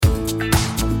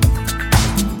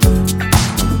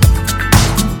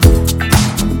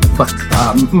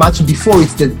but much before,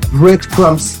 it's the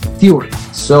breadcrumbs theory.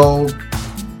 So,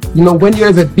 when you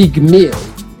have a big meal,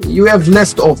 you have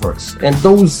leftovers, and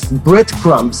those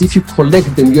breadcrumbs, if you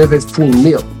collect them, you have a full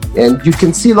meal. And you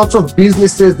can see lots of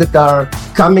businesses that are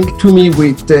coming to me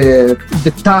with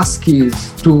the task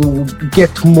is to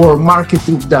get more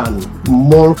marketing done,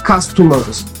 more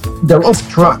customers. They're off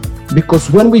track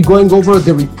because when we're going over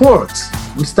the reports,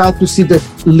 we start to see that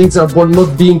leads are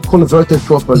not being converted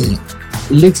properly,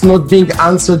 leads not being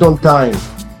answered on time,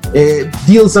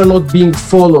 deals are not being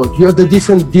followed. You have the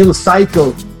different deal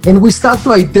cycle, and we start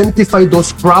to identify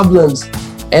those problems.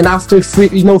 And after a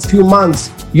few months,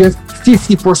 you have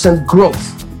 50%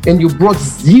 growth, and you brought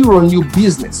zero new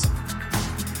business.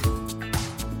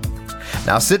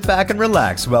 Now sit back and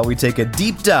relax while we take a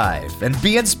deep dive and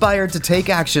be inspired to take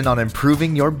action on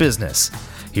improving your business.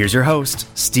 Here's your host,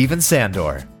 Steven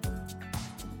Sandor.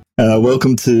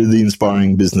 Welcome to the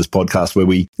Inspiring Business Podcast, where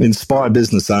we inspire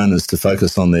business owners to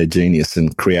focus on their genius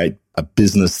and create a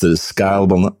business that is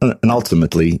scalable and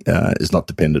ultimately is not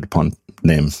dependent upon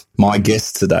them. My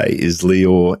guest today is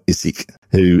Lior Isik,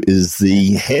 who is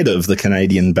the head of the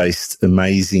Canadian-based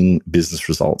Amazing Business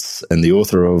Results and the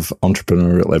author of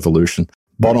Entrepreneurial Evolution,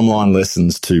 Bottom Line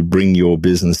Lessons to Bring Your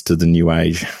Business to the New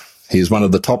Age. He is one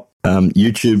of the top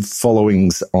YouTube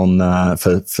followings on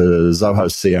for Zoho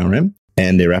CRM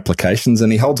and their applications,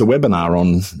 and he holds a webinar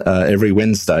on every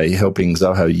Wednesday helping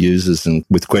Zoho users and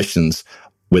with questions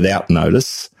without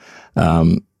notice,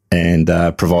 and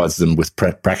provides them with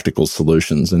practical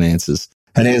solutions and answers.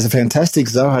 And he has a fantastic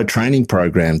Zoho training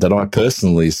program that I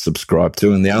personally subscribe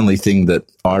to, and the only thing that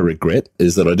I regret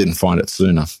is that I didn't find it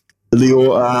sooner.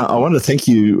 Lior, I want to thank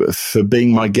you for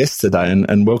being my guest today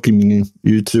and welcoming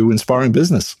you to Inspiring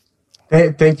Business.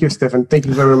 Hey, thank you, Stefan. Thank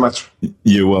you very much.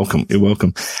 You're welcome. You're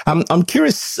welcome. I'm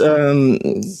curious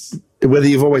whether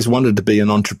you've always wanted to be an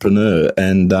entrepreneur,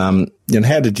 and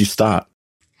how did you start?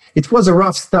 It was a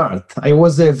rough start. I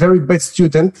was a very bad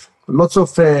student. Lots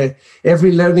of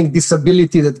every learning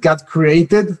disability that got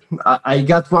created, I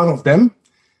got one of them.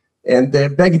 And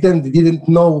back then, they didn't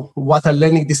know what are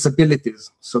learning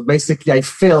disabilities. So basically, I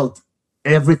failed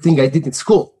everything I did in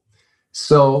school.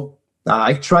 So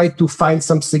I tried to find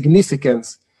some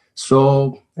significance.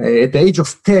 So at the age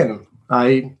of 10,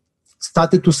 I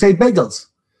started to sell bagels.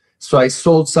 So I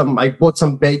bought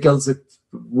some bagels at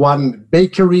one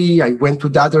bakery. I went to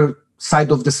the other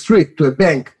side of the street to a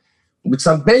bank with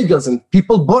some bagels, and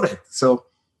people bought it. So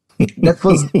that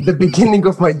was the beginning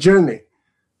of my journey.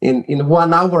 In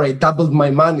 1 hour, I doubled my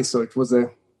money. So it was a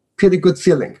pretty good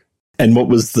feeling. And what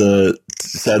was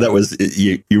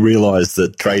you realized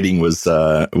that trading was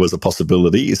a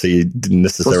possibility, so you didn't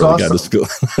necessarily go to school.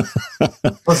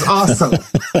 It was awesome.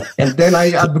 And then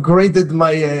I upgraded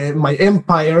my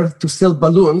empire to sell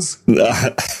balloons.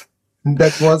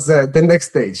 That was the next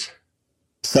stage.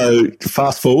 So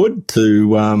fast forward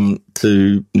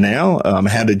to now,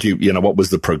 how did you, what was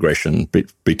the progression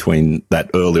between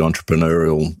that early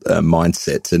entrepreneurial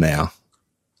mindset to now?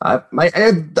 I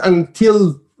had,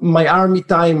 until my army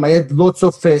time, I had lots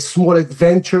of small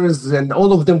adventures, and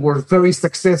all of them were very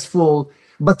successful,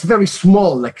 but very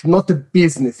small, like not a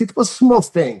business. It was small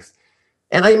things.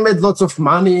 And I made lots of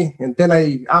money. And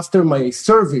then after my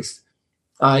service,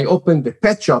 I opened a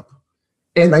pet shop.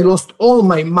 And I lost all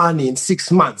my money in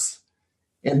 6 months.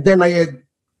 And then I had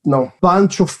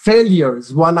bunch of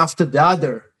failures, one after the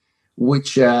other,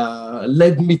 which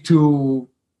led me to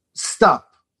stop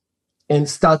and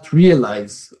start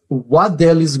realize what the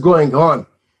hell is going on.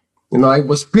 I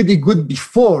was pretty good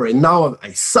before, and now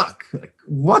I suck. Like,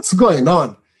 what's going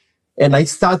on? And I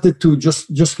started to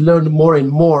just learn more and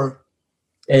more,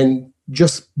 and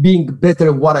just being better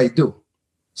at what I do.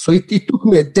 So it took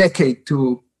me a decade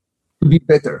to be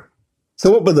better. So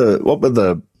what were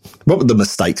the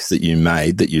mistakes that you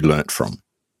made that you learnt from?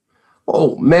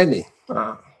 Oh, many.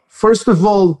 First of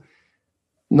all,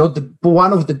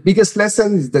 one of the biggest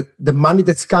lessons is that the money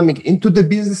that's coming into the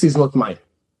business is not mine.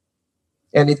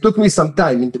 And it took me some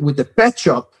time. With the pet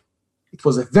shop, it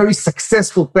was a very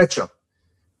successful pet shop.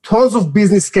 Tons of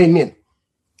business came in.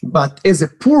 But as a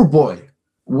poor boy,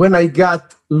 when I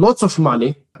got lots of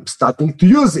money, I'm starting to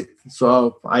use it.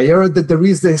 So I heard that there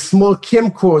is a small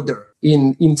camcorder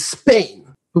in Spain.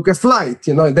 Took a flight,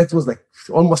 and that was like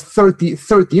almost 30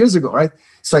 years ago, right?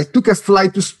 So I took a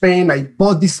flight to Spain. I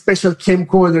bought this special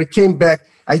camcorder, came back.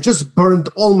 I just burned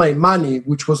all my money,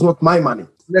 which was not my money.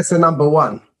 Lesson number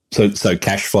one. So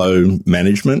cash flow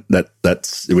management,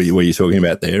 that's what you're talking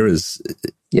about there is?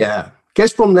 Yeah.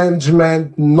 Cash flow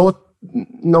management, not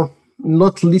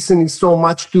listening so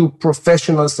much to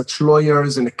professionals such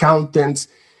lawyers and accountants.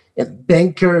 and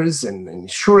bankers and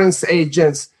insurance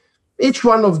agents. Each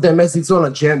one of them has its own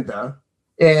agenda,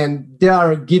 and they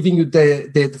are giving you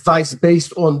the advice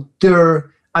based on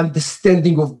their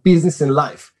understanding of business and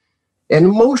life. And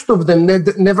most of them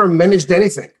never managed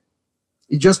anything.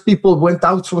 It's just people went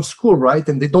out from school, right?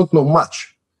 And they don't know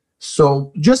much.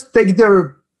 So just take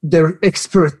their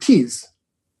expertise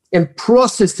and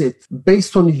process it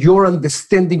based on your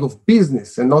understanding of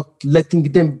business and not letting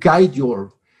them guide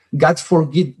your, God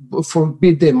forbid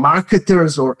the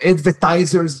marketers or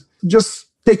advertisers. Just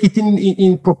take it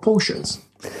in proportions.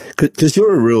 Because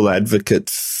you're a real advocate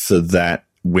for that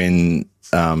when,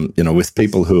 with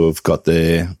people who have got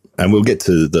their, and we'll get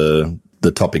to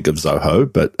the topic of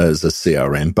Zoho, but as a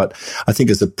CRM, but I think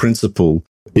as a principle,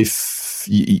 if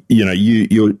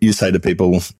you say to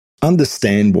people,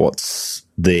 understand what's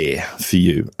there for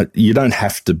you. You don't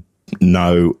have to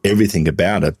know everything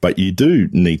about it, but you do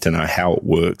need to know how it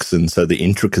works, and so the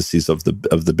intricacies of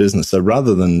the business. So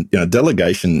rather than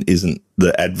delegation isn't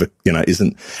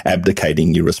isn't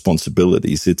abdicating your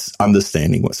responsibilities; it's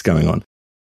understanding what's going on.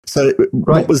 So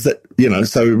What was that?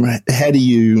 So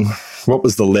what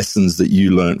was the lessons that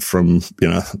you learned from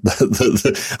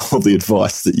all the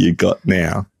advice that you got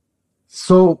now?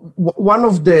 So one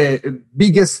of the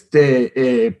biggest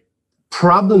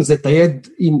problems that I had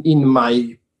in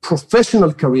my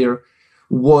professional career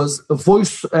was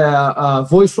voice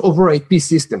over IP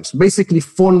systems, basically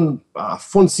phone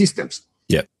systems.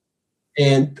 Yeah.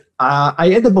 And I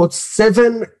had about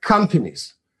 7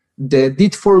 companies that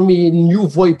did for me new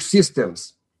VoIP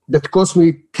systems that cost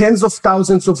me tens of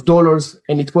thousands of dollars,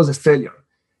 and it was a failure.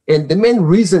 And the main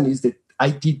reason is that I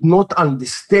did not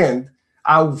understand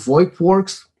how VoIP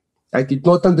works. I did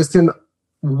not understand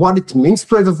what it means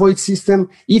to have a VoIP system.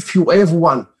 If you have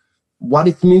one, what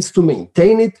it means to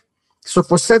maintain it. So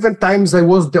for 7 times, I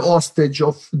was the hostage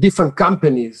of different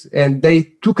companies, and they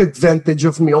took advantage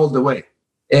of me all the way.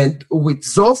 And with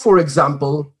Zoho, for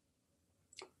example,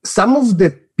 some of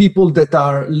the people that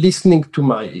are listening to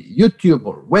my YouTube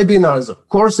or webinars or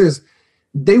courses,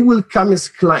 they will come as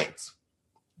clients,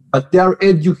 but they are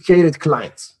educated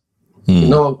clients.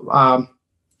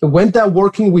 When they're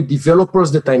working with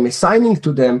developers that I'm assigning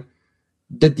to them,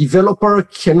 the developer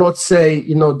cannot say,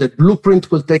 the blueprint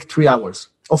will take 3 hours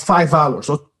or 5 hours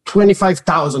or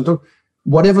 25,000 or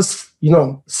whatever,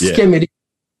 scheme it is.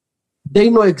 They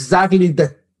know exactly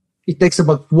that it takes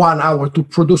about 1 hour to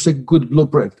produce a good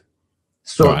blueprint.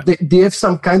 So right. they have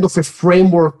some kind of a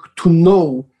framework to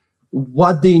know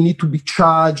what they need to be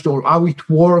charged or how it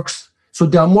works. So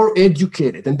they are more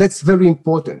educated, and that's very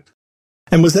important.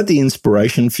 And was that the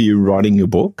inspiration for you writing your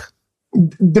book?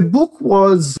 The book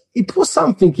was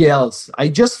something else. I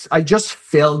just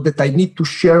felt that I need to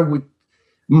share with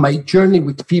my journey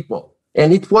with people.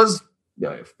 And it was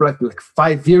like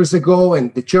 5 years ago,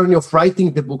 and the journey of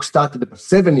writing the book started about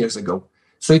 7 years ago.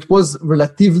 So it was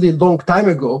relatively long time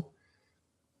ago.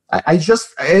 I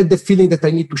had the feeling that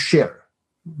I need to share,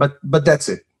 but that's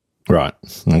it. Right.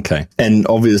 Okay. And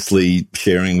obviously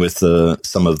sharing with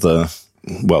some of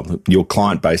your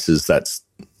client bases, that's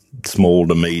small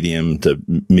to medium to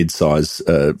mid-size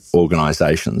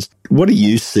organizations. What do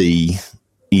you see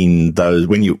in those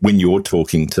when you're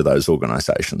talking to those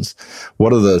organizations?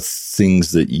 What are the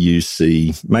things that you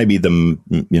see, maybe the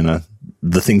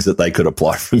things that they could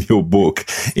apply from your book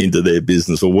into their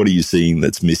business, or what are you seeing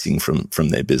that's missing from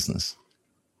their business?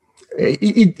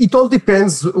 It all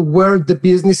depends where the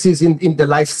business is in the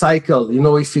life cycle.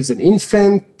 If it's an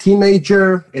infant,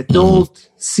 teenager, adult,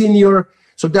 senior.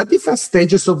 So there are different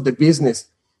stages of the business.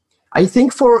 I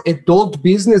think for adult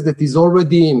business that is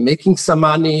already making some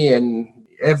money and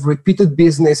have repeated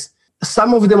business,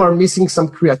 some of them are missing some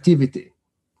creativity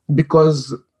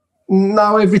because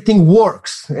now everything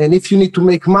works. And if you need to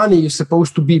make money, you're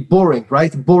supposed to be boring,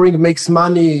 right? Boring makes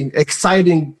money,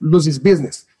 exciting loses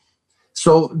business.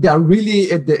 So they are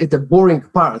really at the boring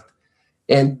part.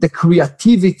 And the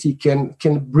creativity can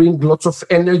bring lots of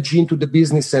energy into the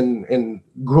business and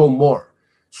grow more.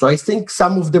 So I think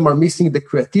some of them are missing the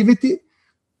creativity.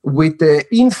 With the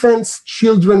infants,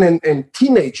 children, and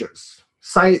teenagers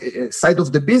side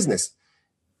of the business,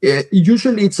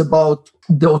 usually it's about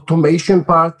the automation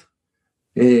part,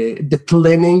 the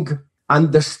planning,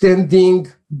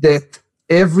 understanding that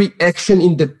every action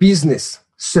in the business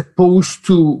supposed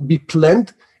to be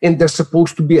planned and there's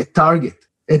supposed to be a target.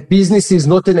 A business is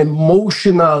not an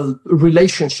emotional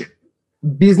relationship.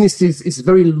 Business is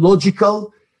very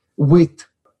logical with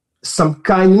some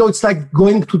kind, it's like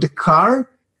going to the car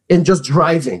and just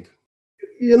driving.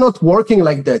 You're not working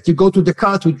like that. You go to the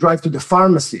car to drive to the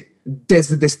pharmacy. That's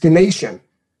the destination.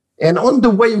 And on the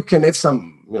way, you can have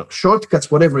some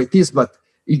shortcuts, whatever it is, but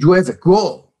you have a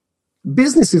goal.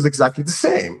 Business is exactly the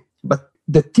same. But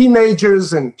the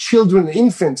teenagers and children,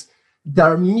 infants, they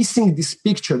are missing this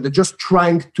picture. They're just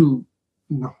trying to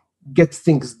get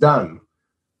things done,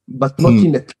 but not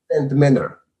in a planned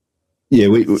manner. Yeah,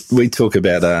 we talk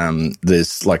about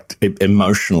there's like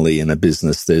emotionally in a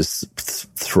business. There's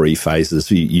three phases.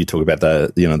 You talk about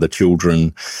the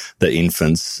children, the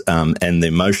infants, and the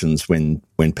emotions when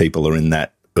people are in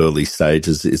that early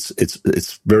stages.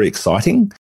 It's very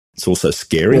exciting. It's also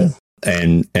scary,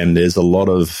 and there's a lot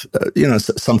of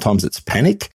sometimes it's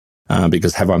panic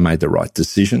because have I made the right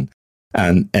decision?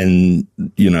 And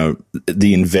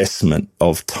the investment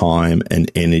of time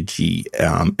and energy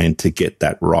and to get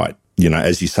that right.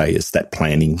 As you say, it's that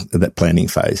planning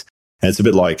phase. And it's a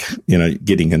bit like,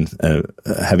 getting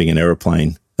having an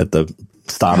aeroplane at the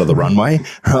start of the runway,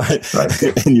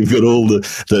 right? And you've got all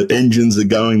the engines are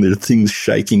going, the things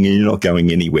shaking, and you're not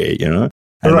going anywhere, And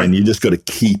then you just got to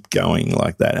keep going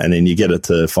like that. And then you get it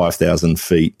to 5,000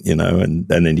 feet, and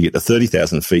then you get to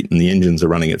 30,000 feet and the engines are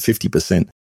running at 50%.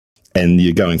 And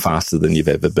you're going faster than you've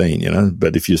ever been,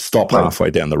 But if you stop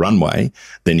halfway down the runway,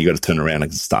 then you got to turn around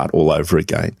and start all over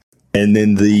again. And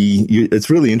then it's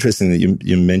really interesting that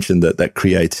you mentioned that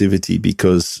creativity,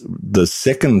 because the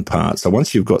second part, so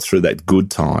once you've got through that good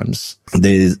times,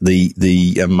 there's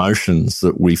the emotions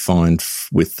that we find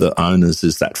with the owners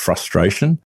is that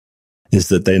frustration, is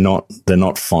that they're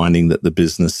not finding that the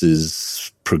business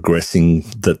is progressing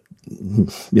that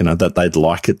they'd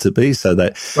like it to be. So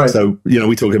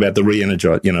we talk about the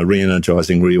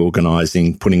re-energizing,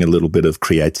 reorganizing, putting a little bit of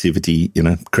creativity,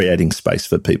 creating space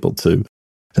for people to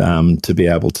be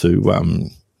able to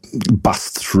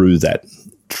bust through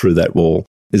that wall.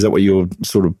 Is that what you're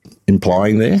sort of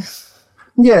implying there?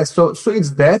 Yeah, so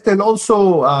it's that, and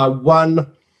also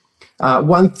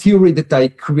one theory that I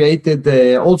created.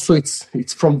 Also,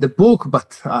 it's from the book,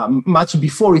 but much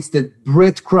before. It's the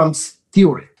breadcrumbs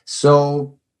theory.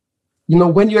 So,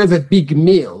 when you have a big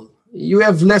meal, you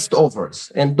have leftovers,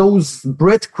 and those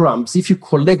breadcrumbs, if you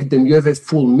collect them, you have a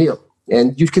full meal.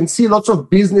 And you can see lots of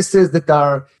businesses that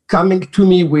are coming to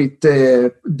me with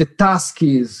the task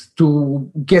is to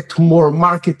get more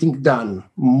marketing done,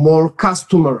 more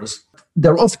customers.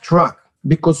 They're off track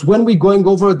because when we're going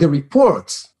over the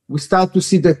reports, we start to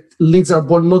see that leads are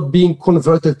not being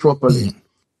converted properly,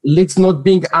 leads not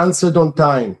being answered on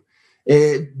time,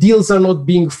 deals are not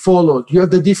being followed. You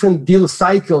have the different deal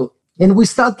cycle, and we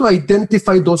start to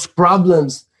identify those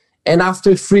problems. And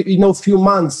after few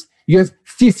months, you have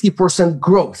 50%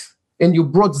 growth and you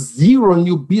brought zero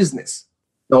new business.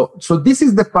 So this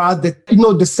is the part that,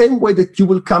 the same way that you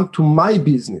will come to my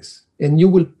business and you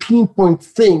will pinpoint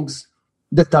things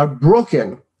that are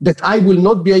broken that I will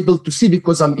not be able to see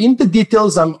because I'm in the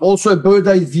details. I'm also a bird's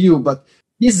eye view, but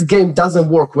this game doesn't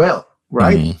work well,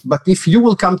 right? Mm-hmm. But if you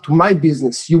will come to my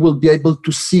business, you will be able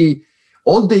to see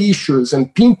all the issues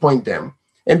and pinpoint them.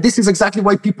 And this is exactly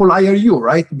why people hire you,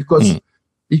 right? Because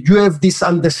you have this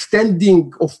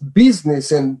understanding of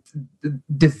business and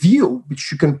the view,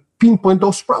 which you can pinpoint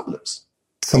those problems.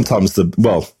 Sometimes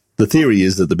the theory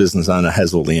is that the business owner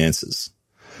has all the answers,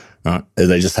 right?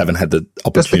 They just haven't had the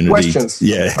opportunity. Just the questions.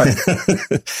 Yeah.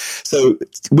 Right. So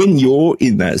when you're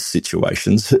in those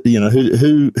situations,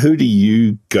 who do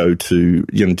you go to?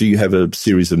 Do you have a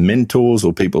series of mentors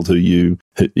or people that you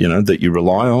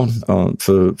rely on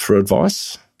for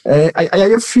advice? I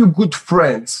have a few good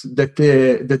friends that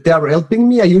they are helping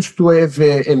me. I used to have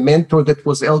a mentor that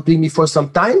was helping me for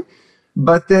some time,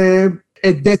 but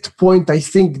at that point, I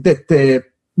think that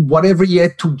whatever he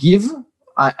had to give,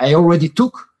 I already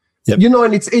took. Yep.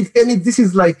 And this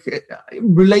is like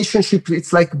relationship.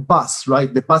 It's like bus,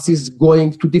 right? The bus is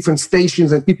going to different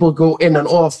stations, and people go in and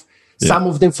off. Yeah. Some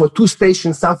of them for 2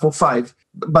 stations, some for 5.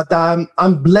 But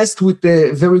I'm blessed with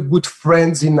very good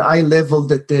friends in high level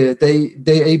that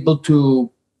they're able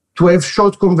to have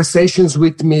short conversations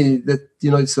with me that,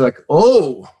 it's like,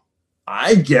 oh,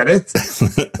 I get it.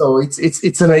 So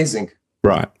it's amazing.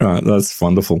 Right. That's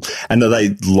wonderful. And are they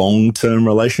long-term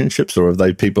relationships, or are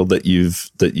they people that you've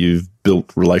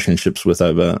built relationships with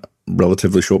over a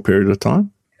relatively short period of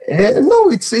time?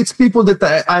 No, it's people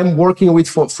that I'm working with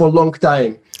for a long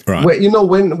time. Right. Where,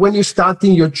 when you're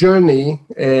starting your journey,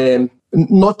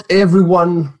 not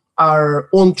everyone are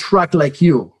on track like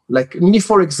you. Like me,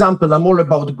 for example, I'm all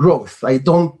about growth.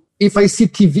 If I see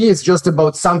TV, it's just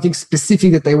about something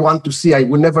specific that I want to see. I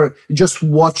will never just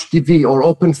watch TV or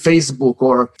open Facebook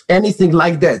or anything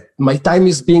like that. My time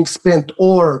is being spent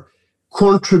or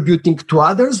contributing to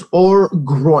others or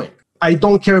growing. I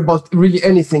don't care about really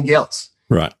anything else.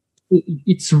 Right.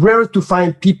 it's rare to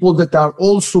find people that are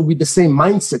also with the same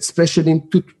mindset, especially in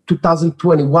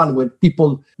 2021, when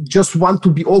people just want to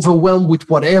be overwhelmed with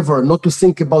whatever, not to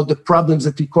think about the problems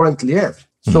that we currently have.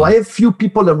 So I have few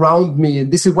people around me,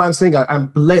 and this is why I'm saying I'm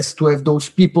blessed to have those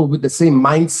people with the same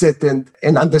mindset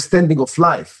and understanding of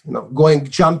life.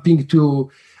 Jumping to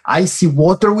icy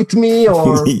water with me,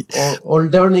 or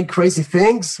learning crazy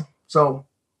things. So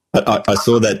I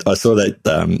saw that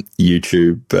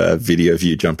YouTube video of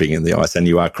you jumping in the ice, and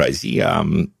you are crazy.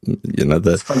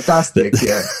 It's fantastic.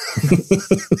 Yeah,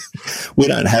 we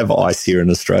don't have ice here in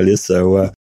Australia,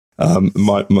 so.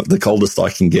 The coldest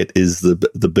I can get is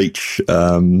the beach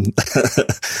on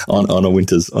a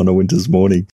winter's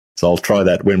morning. So I'll try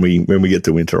that when we get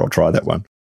to winter. I'll try that one.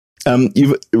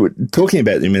 You were talking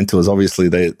about your mentors. Obviously,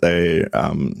 they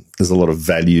there's a lot of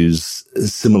values,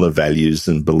 similar values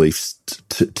and beliefs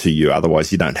to you.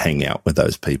 Otherwise, you don't hang out with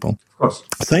those people. Of course.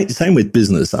 Same with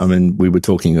business. I mean, we were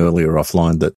talking earlier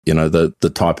offline that the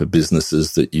type of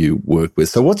businesses that you work with.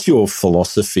 So, what's your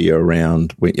philosophy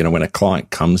around when a client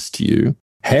comes to you?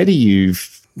 How do you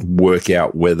work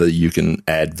out whether you can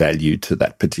add value to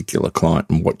that particular client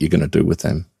and what you're going to do with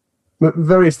them?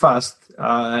 Very fast.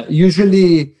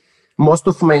 Usually, most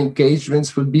of my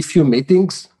engagements will be few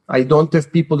meetings. I don't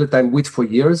have people that I'm with for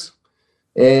years,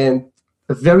 and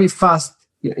very fast.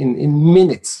 In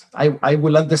minutes, I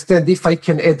will understand if I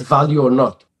can add value or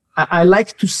not. I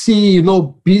like to see,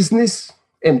 business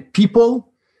and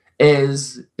people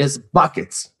as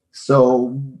buckets.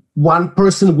 So one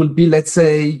person will be, let's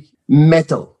say,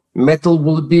 metal. Metal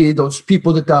will be those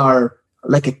people that are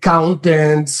like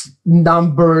accountants,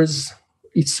 numbers.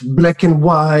 It's black and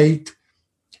white.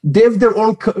 They have their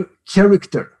own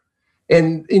character.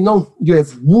 And, you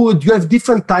have wood, you have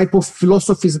different type of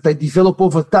philosophies that I develop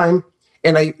over time.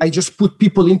 And I just put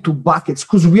people into buckets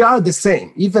because we are the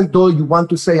same. Even though you want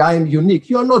to say I am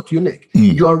unique, you are not unique.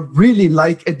 You are really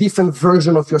like a different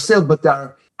version of yourself, but there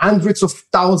are hundreds of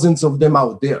thousands of them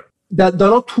out there. There are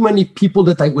not too many people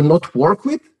that I will not work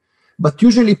with, but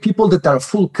usually people that are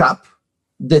full cup,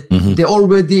 that they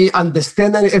already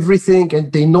understand everything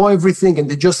and they know everything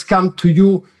and they just come to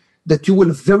you, that you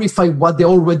will verify what they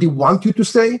already want you to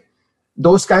say.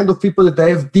 Those kind of people that I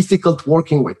have difficult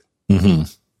working with.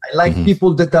 I like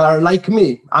people that are like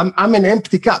me. I'm an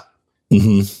empty cup.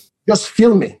 Just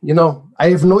feel me. I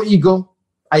have no ego.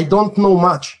 I don't know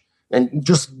much, and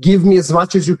just give me as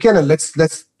much as you can, and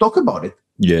let's talk about it.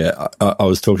 Yeah, I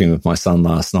was talking with my son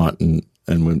last night, and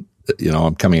when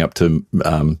I'm coming up to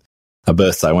a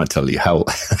birthday. I won't tell you how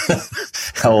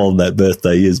old that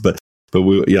birthday is, but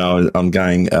we, I'm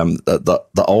going.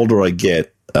 The older I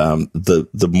get,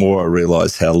 the more I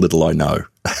realize how little I know.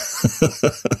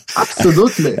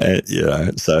 Absolutely.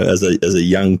 So as a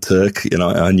young Turk,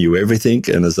 I knew everything,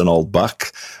 and as an old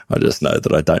buck, I just know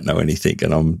that I don't know anything,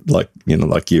 and I'm like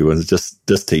you, and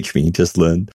just teach me, just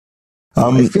learn.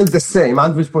 I feel the same,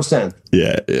 100%.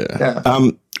 Yeah.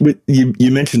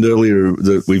 You mentioned earlier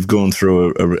that we've gone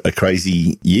through a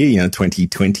crazy year.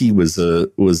 2020 was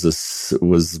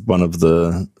one of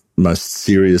the most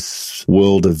serious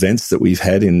world events that we've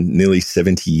had in nearly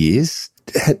 70 years.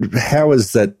 How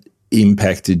has that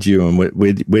impacted you, and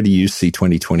where do you see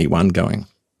 2021 going?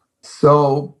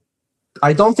 So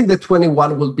I don't think that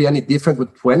 21 will be any different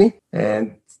with 20,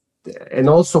 and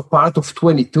also part of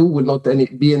 22 will not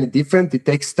be any different. It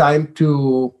takes time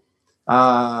to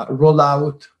roll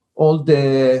out all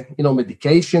the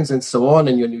medications and so on,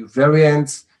 and your new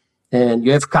variants. And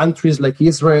you have countries like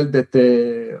Israel that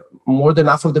more than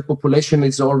half of the population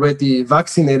is already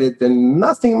vaccinated, and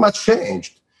nothing much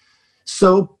changed.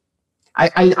 So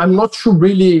I'm not sure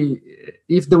really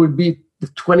if there will be the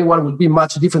 21 will be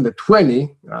much different than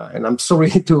 20. And I'm sorry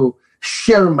to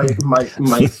share my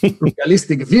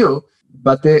realistic view,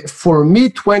 but for me,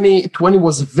 2020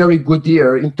 was a very good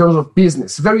year in terms of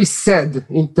business. Very sad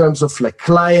in terms of like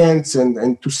clients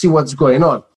and to see what's going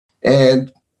on.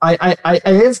 And I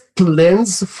have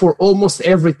plans for almost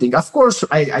everything. Of course,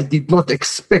 I did not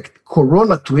expect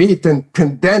Corona to hit and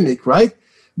pandemic, right?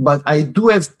 But I do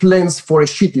have plans for a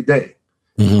shitty day.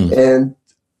 Mm-hmm. And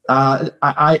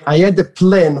I had a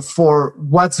plan for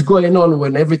what's going on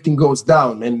when everything goes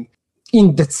down. And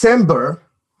in December,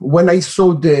 when I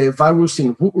saw the virus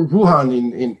in Wuhan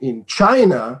in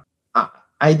China,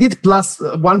 I did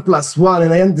 +1+1,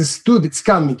 and I understood it's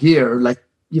coming here. Like,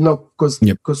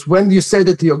 because when you say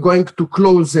that you're going to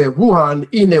close Wuhan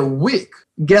in a week,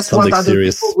 guess something what other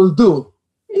serious. People will do?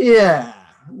 Yeah,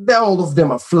 all of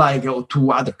them are flying out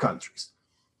to other countries.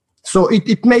 So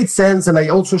it made sense, and I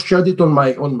also shared it on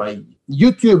my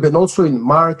YouTube, and also in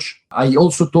March, I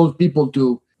also told people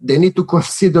to they need to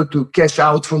consider to cash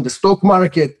out from the stock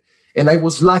market. And I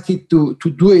was lucky to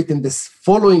do it. And this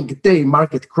following day,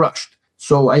 market crashed.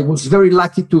 So I was very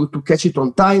lucky to catch it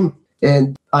on time.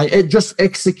 And I just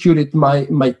executed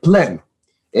my plan.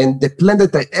 And the plan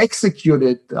that I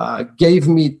executed gave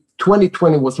me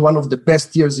 2020 was one of the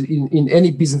best years in any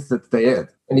business that I had.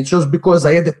 And it's just because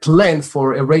I had a plan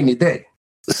for a rainy day.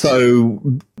 So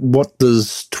what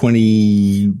does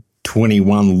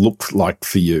 2021 look like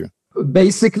for you?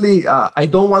 Basically, I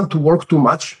don't want to work too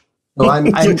much. So I'm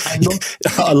not.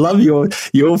 I love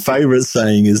your favorite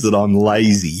saying is that I'm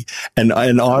lazy. And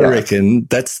I reckon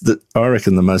I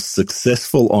reckon the most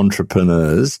successful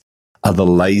entrepreneurs are the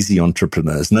lazy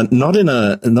entrepreneurs, not in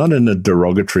a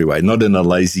derogatory way, not in a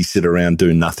lazy sit around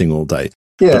doing nothing all day,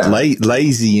 but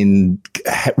lazy and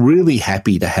really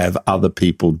happy to have other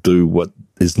people do what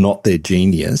is not their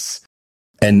genius,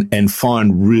 and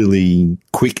find really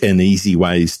quick and easy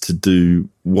ways to do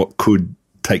what could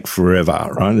take forever,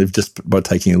 right? If just by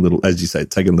taking a little, as you say,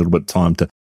 taking a little bit of time to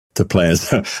plan.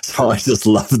 So I just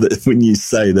love that when you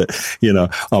say that,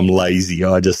 I'm lazy.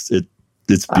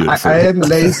 It's beautiful. I am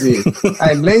lazy.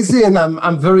 I'm lazy, and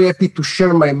I'm very happy to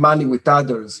share my money with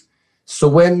others. So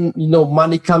when,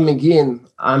 money coming in,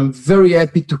 I'm very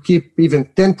happy to keep even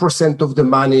 10% of the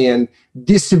money and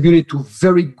distribute it to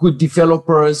very good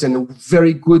developers and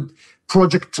very good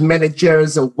project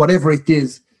managers or whatever it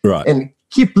is. Right. And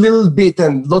keep a little bit,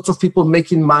 and lots of people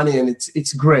making money, and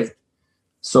it's great.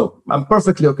 So I'm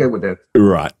perfectly okay with that.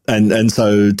 Right. And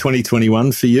so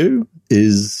 2021 for you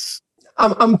is...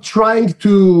 I'm trying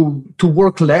to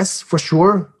work less, for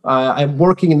sure. I'm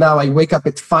working now. I wake up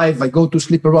at 5. I go to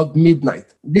sleep around midnight.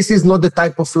 This is not the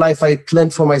type of life I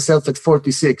planned for myself at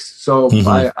 46. So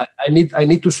I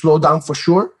need to slow down for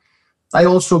sure. I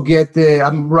also get,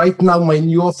 I'm right now, my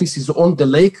new office is on the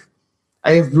lake.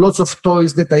 I have lots of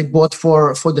toys that I bought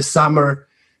for the summer,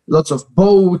 lots of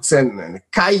boats and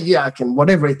kayak and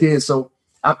whatever it is. So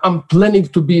I'm planning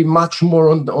to be much more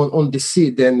on the sea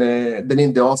than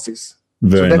in the office.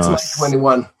 Very so that's nice. my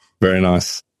 21. Very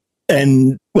nice.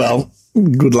 And, well,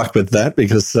 good luck with that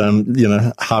because,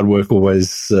 hard work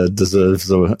always deserves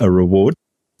a reward.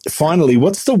 Finally,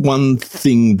 what's the one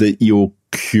thing that you're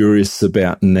curious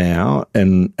about now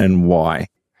and why?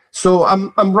 So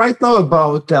I'm right now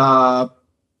about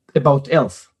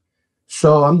health.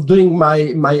 So I'm doing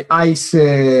my ice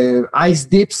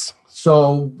dips.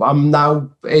 So I'm now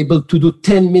able to do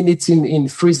 10 minutes in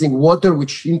freezing water,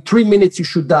 which in 3 minutes you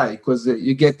should die because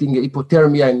you're getting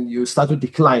hypothermia and you start to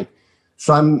decline.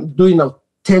 So I'm doing now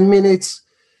 10 minutes.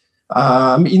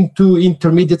 I'm into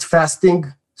intermediate fasting.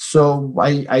 So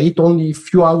I eat only a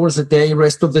few hours a day.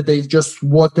 Rest of the day is just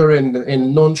water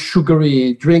and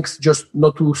non-sugary drinks, just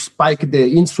not to spike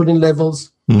the insulin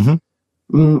levels. Mm-hmm.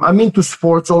 I'm into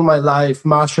sports all my life,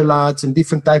 martial arts and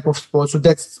different type of sports. So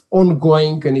that's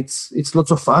ongoing and it's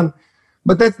lots of fun.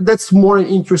 But that's more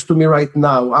interest to me right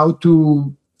now, how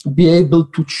to be able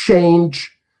to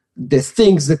change the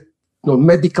things that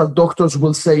medical doctors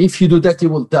will say, if you do that, you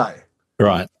will die.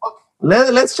 Right.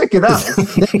 Let's check it out.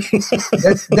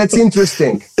 That's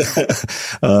interesting.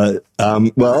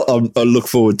 Well, I look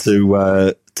forward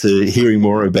to hearing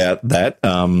more about that.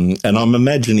 And I'm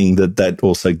imagining that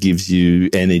also gives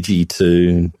you energy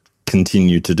to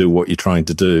continue to do what you're trying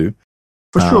to do.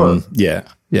 For sure. Yeah.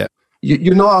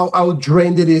 You know how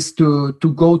drained it is to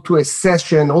go to a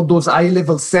session, all those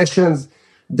high-level sessions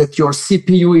that your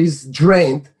CPU is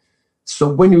drained. So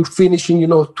when you're finishing,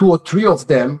 2 or 3 of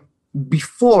them,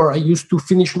 before I used to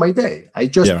finish my day. I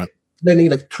just planning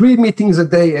like 3 meetings a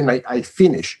day and I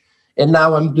finish. And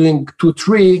now I'm doing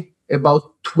 2-3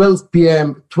 about 12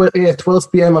 p.m.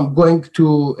 12 p.m. I'm going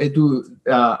to do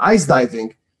ice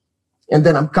diving. And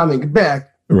then I'm coming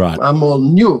back. Right. I'm all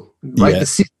new, right? Yeah. The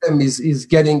system is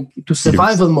getting to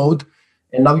survival mode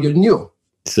and now you're new.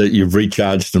 So you've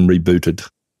recharged and rebooted.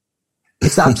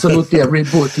 It's absolutely a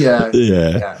reboot. Yeah.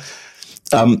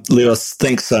 Leos,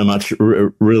 thanks so much.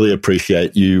 Really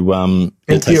appreciate you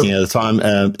taking out the time.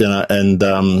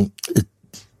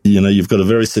 You've got a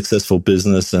very successful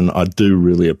business, and I do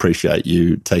really appreciate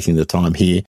you taking the time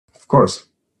here. Of course.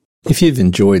 If you've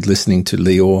enjoyed listening to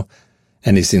Lior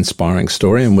and his inspiring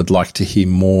story and would like to hear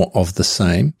more of the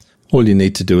same, all you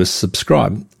need to do is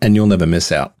subscribe, and you'll never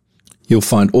miss out. You'll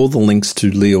find all the links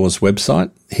to Lior's website,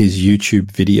 his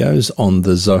YouTube videos on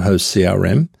the Zoho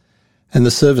CRM, and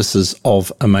the services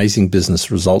of Amazing Business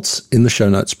Results in the show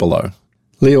notes below.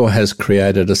 Lior has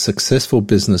created a successful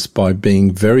business by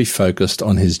being very focused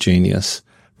on his genius,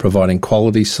 providing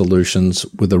quality solutions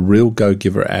with a real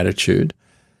go-giver attitude,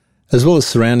 as well as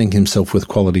surrounding himself with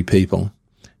quality people.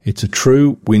 It's a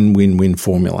true win-win-win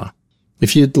formula.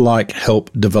 If you'd like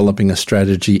help developing a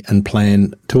strategy and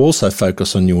plan to also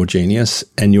focus on your genius,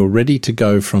 and you're ready to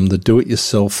go from the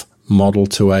do-it-yourself model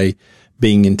to a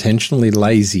being intentionally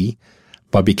lazy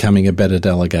by becoming a better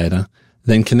delegator,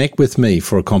 then connect with me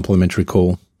for a complimentary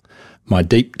call. My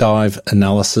deep dive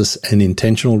analysis and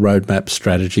intentional roadmap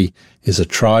strategy is a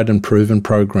tried and proven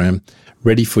program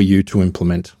ready for you to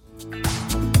implement.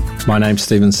 My name's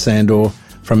Stephen Sandor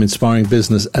from Inspiring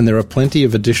Business, and there are plenty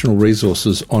of additional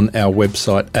resources on our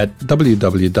website at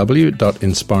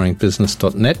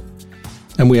www.inspiringbusiness.net,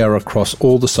 and we are across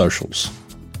all the socials.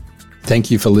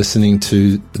 Thank you for listening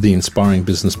to the Inspiring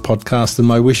Business podcast, and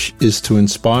my wish is to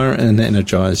inspire and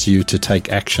energize you to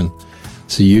take action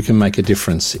so you can make a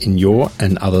difference in your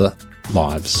and other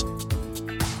lives.